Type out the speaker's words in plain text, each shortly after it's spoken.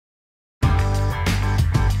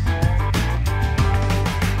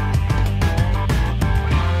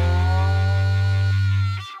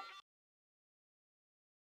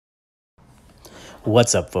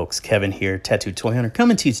What's up, folks? Kevin here, Tattoo Toy Hunter,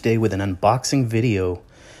 coming to you today with an unboxing video.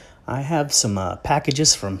 I have some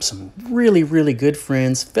packages from some really good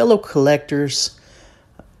friends, fellow collectors,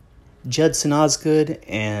 Judson Osgood,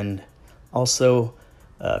 and also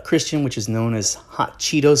Christian, which is known as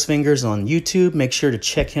HotCheetosFingers on YouTube. Make sure to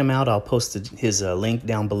check him out. I'll post his link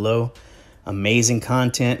down below. Amazing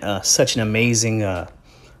content, such an amazing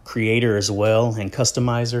creator as well and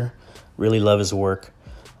customizer. Really love his work.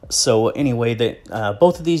 So anyway,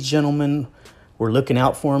 both of these gentlemen were looking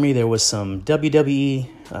out for me. There was some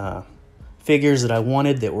WWE figures that I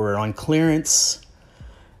wanted that were on clearance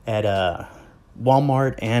at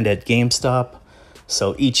Walmart and at GameStop.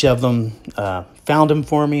 So each of them found them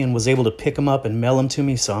for me and was able to pick them up and mail them to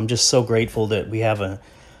me. So I'm just so grateful that we have a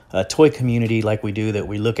toy community like we do, that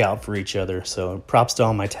we look out for each other. So props to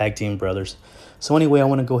all my tag team brothers. So anyway, I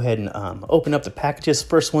want to go ahead and open up the packages.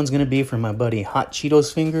 First one's going to be from my buddy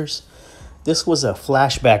HotCheetosFingers. This was a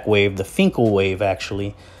flashback wave, the Funko wave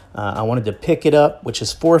actually. I wanted to pick it up, which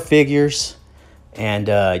is 4 figures, and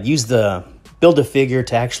use the Build-A-Figure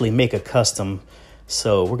to actually make a custom.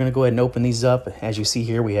 So we're going to go ahead and open these up. As you see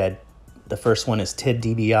here, we had the first one is Ted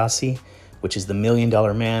DiBiase, which is the $1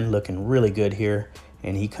 Million Man, looking really good here.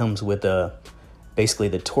 And he comes with basically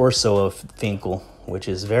the torso of Funko, which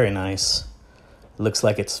is very nice. Looks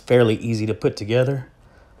like it's fairly easy to put together.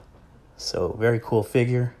 So very cool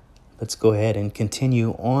figure. Let's go ahead and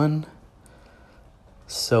continue on.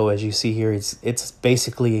 So as you see here, it's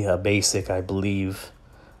basically a basic, I believe.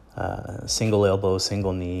 Single elbow,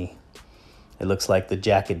 single knee. It looks like the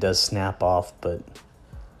jacket does snap off, but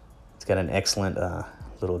it's got an excellent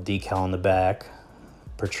little decal on the back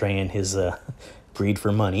portraying his greed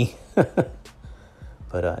for money.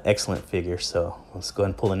 But excellent figure. So let's go ahead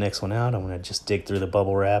and pull the next one out. I'm going to just dig through the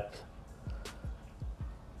bubble wrap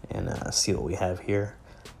and see what we have here.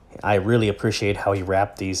 I really appreciate how he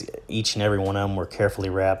wrapped these. Each and every one of them were carefully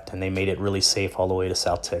wrapped, and they made it really safe all the way to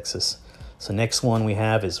South Texas. So next one we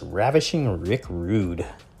have is Ravishing Rick Rude.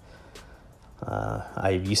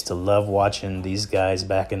 I used to love watching these guys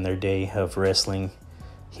back in their day of wrestling.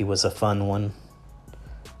 He was a fun one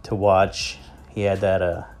to watch. He had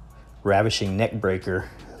that ravishing neck breaker.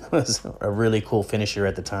 It was a really cool finisher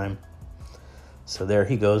at the time. So there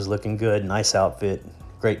he goes, looking good. Nice outfit,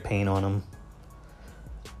 great paint on him.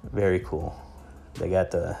 Very cool. They got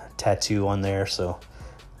the tattoo on there, so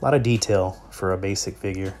a lot of detail for a basic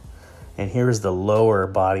figure. And here's the lower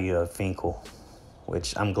body of Funko,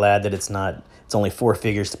 which I'm glad that it's only 4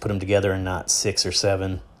 figures to put them together and not 6 or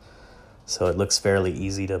 7. So it looks fairly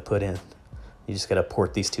easy to put in. You just got to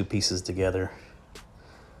port these 2 pieces together.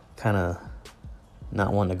 Kind of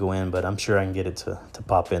not wanting to go in, but I'm sure I can get it to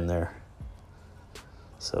pop in there.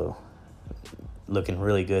 So looking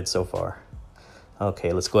really good so far.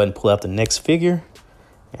 Okay, let's go ahead and pull out the next figure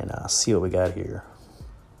and see what we got here.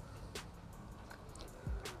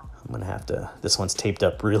 I'm gonna have to, this one's taped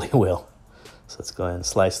up really well. So let's go ahead and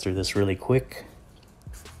slice through this really quick.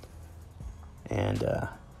 And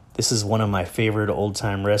this is one of my favorite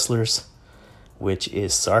old-time wrestlers, which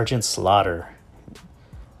is Sergeant Slaughter.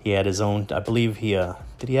 He had his own, I believe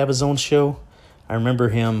did he have his own show? I remember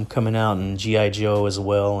him coming out in G.I. Joe as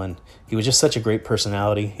well, and he was just such a great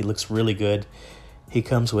personality. He looks really good. He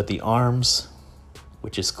comes with the arms,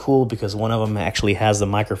 which is cool because one of them actually has the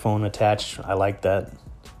microphone attached. I like that.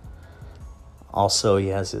 Also, he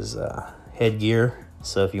has his headgear,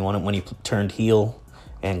 so if you want it when he turned heel,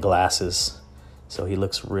 and glasses. So he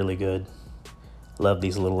looks really good. Love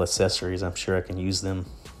these little accessories. I'm sure I can use them.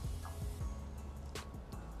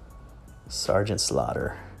 Sergeant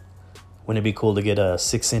Slaughter. Wouldn't it be cool to get a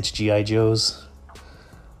 6-inch G.I. Joes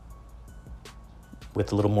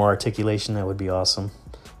with a little more articulation? That would be awesome.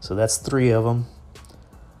 So that's 3 of them.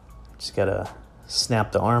 Just gotta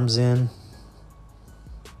snap the arms in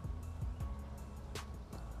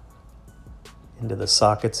into the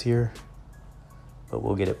sockets here, but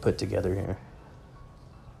we'll get it put together here.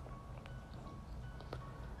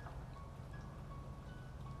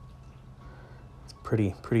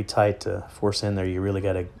 Pretty tight to force in there. You really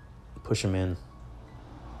got to push them in.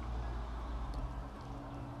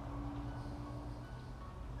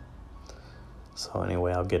 So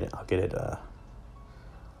anyway, I'll get it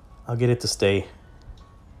to stay.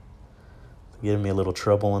 Giving me a little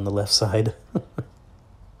trouble on the left side.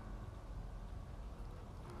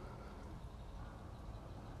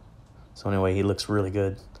 So anyway, he looks really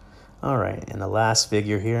good. All right, and the last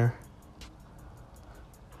figure here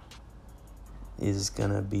is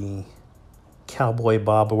gonna be Cowboy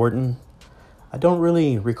Bob Orton. I don't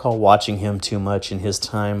really recall watching him too much in his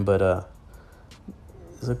time, but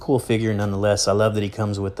it's a cool figure nonetheless. I love that he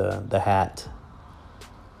comes with the hat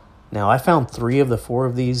Now, I found 3 of the 4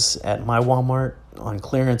 of these at my Walmart on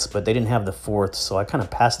clearance, but they didn't have the 4th, so I kind of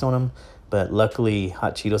passed on them. But luckily,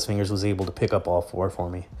 Hot Cheetos Fingers was able to pick up all 4 for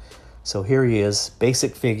me. So here he is,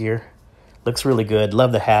 basic figure. Looks really good.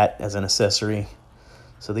 Love the hat as an accessory.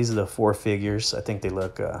 So these are the 4 figures. I think they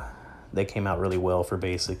look, they came out really well for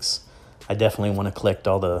basics. I definitely want to collect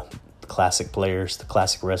all the classic players, the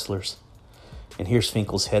classic wrestlers. And here's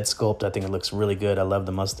Finkel's head sculpt. I think it looks really good. I love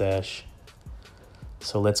the mustache.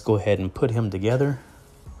 So let's go ahead and put him together.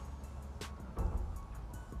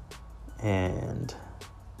 And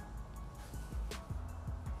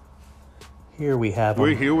here we have him.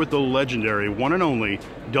 We're here with the legendary, one and only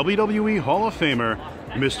WWE Hall of Famer,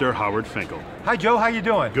 Mr. Howard Finkel. Hi, Joe. How you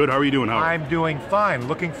doing? Good. How are you doing, Howard? I'm doing fine.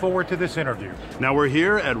 Looking forward to this interview. Now we're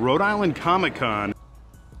here at Rhode Island Comic Con.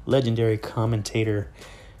 Legendary commentator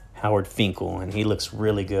Howard Finkel, and he looks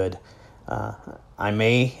really good. I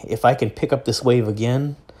may, if I can pick up this wave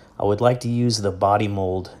again, I would like to use the body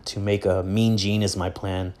mold to make a Mean Gene is my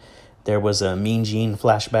plan. There was a Mean Gene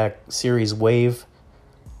flashback series wave,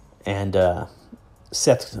 and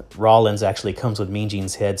Seth Rollins actually comes with Mean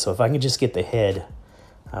Gene's head, so if I can just get the head,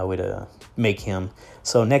 I would make him.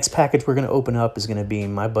 So next package we're going to open up is going to be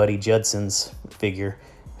my buddy Judson's figure,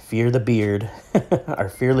 Fear the Beard, our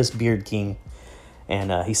fearless beard king.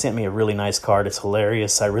 And he sent me a really nice card. It's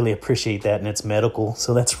hilarious. I really appreciate that, and it's medical,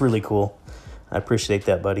 so that's really cool. I appreciate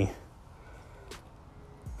that, buddy.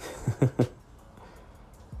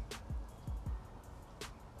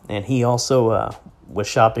 And he also was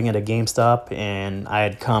shopping at a GameStop, and I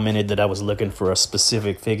had commented that I was looking for a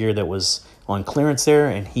specific figure that was on clearance there,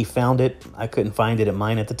 and he found it. I couldn't find it at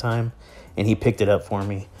mine at the time, and he picked it up for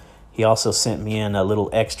me. He also sent me in a little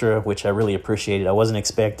extra, which I really appreciated. I wasn't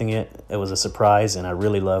expecting it. It was a surprise, and I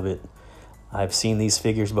really love it. I've seen these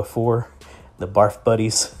figures before, the Barf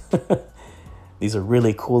Buddies. These are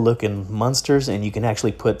really cool-looking monsters, and you can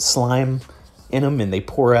actually put slime in them, and they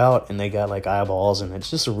pour out, and they got like eyeballs, and it's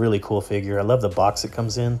just a really cool figure. I love the box it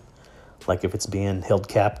comes in, like if it's being held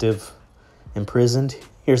captive, imprisoned.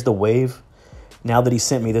 Here's the wave. Now that he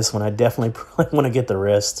sent me this one, I definitely probably want to get the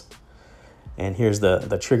rest. And here's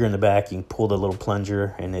the trigger in the back. You can pull the little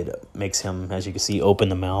plunger, and it makes him, as you can see, open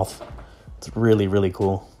the mouth. It's really, really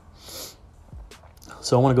cool.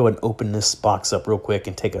 So I want to go ahead and open this box up real quick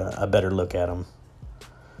and take a better look at him.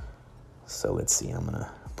 So let's see. I'm going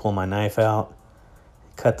to pull my knife out,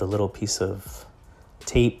 cut the little piece of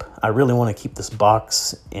tape. I really want to keep this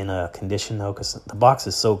box in a condition, though, because the box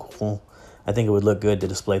is so cool. I think it would look good to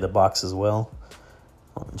display the box as well,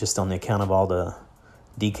 just on the account of all the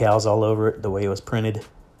decals all over it, the way it was printed.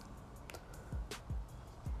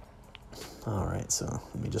 All right, so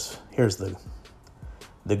let me just, here's the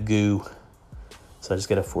goo. So I just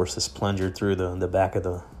got to force this plunger through the back of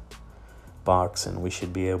the box, and we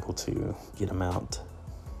should be able to get them out.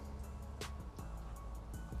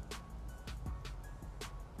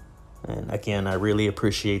 And again, I really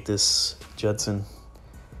appreciate this, Judson,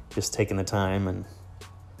 just taking the time and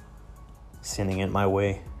sending it my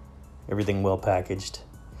way. Everything well packaged.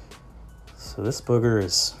 So this booger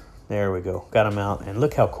is, there we go, got him out, and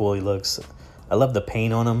look how cool he looks. I love the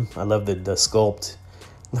paint on him. I love the sculpt.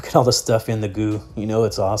 Look at all the stuff in the goo. You know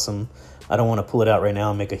it's awesome. I don't want to pull it out right now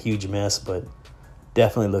and make a huge mess, but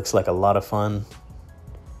definitely looks like a lot of fun.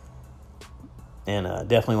 And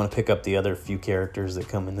definitely want to pick up the other few characters that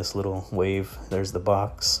come in this little wave. There's the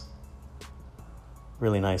box.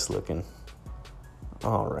 Really nice looking.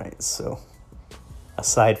 All right, so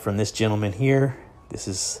aside from this gentleman here, this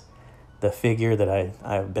is the figure that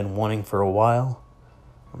I've been wanting for a while.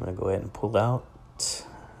 I'm going to go ahead and pull out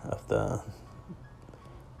of the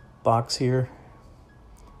box here.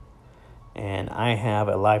 And I have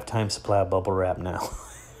a lifetime supply of bubble wrap now.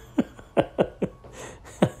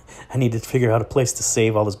 I need to figure out a place to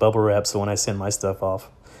save all this bubble wrap so when I send my stuff off,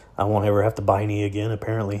 I won't ever have to buy any again,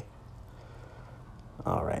 apparently.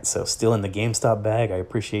 All right, so still in the GameStop bag. I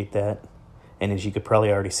appreciate that. And as you could probably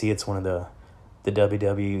already see, it's one of the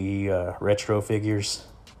WWE retro figures.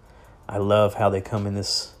 I love how they come in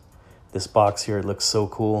this box here. It looks so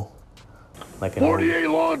cool. Like an 48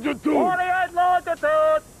 longitude. 48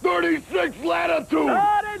 longitude. 36 latitude.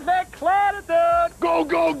 36 latitude. Go,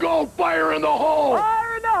 go, go. Fire in the hole.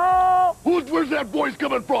 Fire in the hole. Where's that voice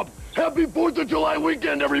coming from? Happy 4th of July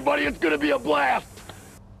weekend, everybody. It's going to be a blast.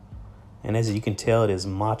 And as you can tell, it is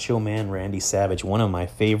Macho Man Randy Savage, one of my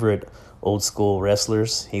favorite old school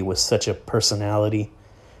wrestlers. He was such a personality.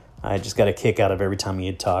 I just got a kick out of every time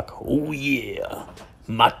he'd talk. Oh yeah,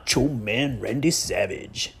 Macho Man Randy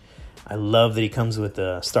Savage. I love that he comes with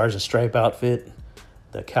the Stars and Stripe outfit,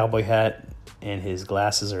 the cowboy hat, and his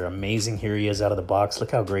glasses are amazing. Here he is out of the box.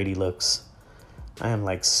 Look how great he looks. I am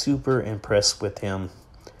like super impressed with him.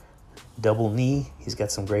 Double knee. He's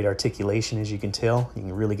got some great articulation, as you can tell. You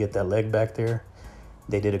can really get that leg back there.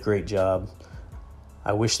 They did a great job.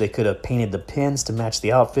 I wish they could have painted the pins to match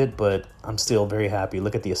the outfit, but I'm still very happy.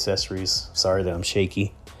 Look at the accessories. Sorry that I'm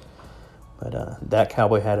shaky. But that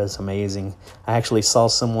cowboy hat is amazing. I actually saw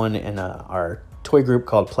someone in our toy group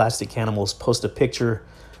called Plastic Cannibals post a picture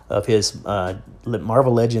of his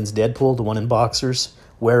Marvel Legends Deadpool, the one in boxers,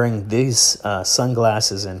 wearing these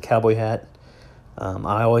sunglasses and cowboy hat.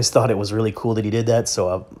 I always thought it was really cool that he did that,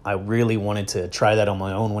 so I really wanted to try that on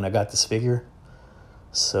my own when I got this figure.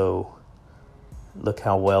 So look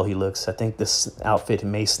how well he looks. I think this outfit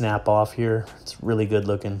may snap off here. It's really good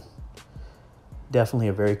looking. Definitely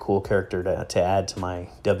a very cool character to add to my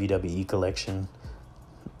WWE collection.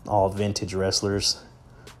 All vintage wrestlers.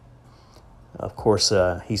 Of course,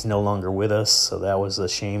 he's no longer with us, so that was a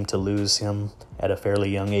shame to lose him at a fairly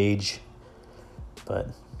young age. But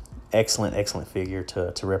excellent, excellent figure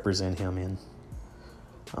to represent him in.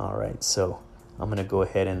 All right, so I'm going to go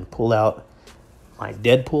ahead and pull out my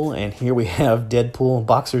Deadpool, and here we have Deadpool,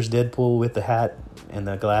 Boxer's Deadpool with the hat and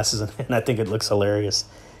the glasses, and I think it looks hilarious.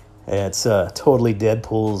 It's totally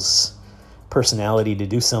Deadpool's personality to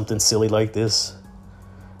do something silly like this.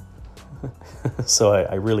 So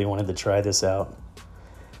I really wanted to try this out.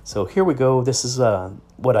 So here we go. This is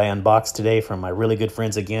what I unboxed today from my really good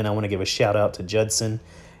friends. Again, I want to give a shout out to Judson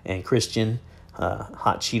and Christian,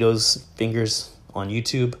 HotCheetosFingers on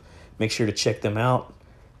YouTube. Make sure to check them out.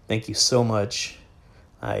 Thank you so much.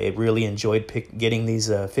 I really enjoyed getting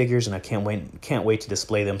these figures, and I can't wait to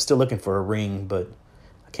display them. Still looking for a ring, but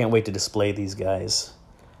I can't wait to display these guys.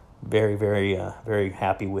 Very, very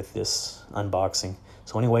happy with this unboxing.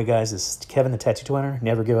 So anyway, guys, this is Kevin the Tattoo Toy Hunter.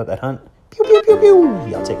 Never give up that hunt. Pew, pew, pew, pew.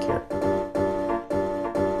 Y'all take care.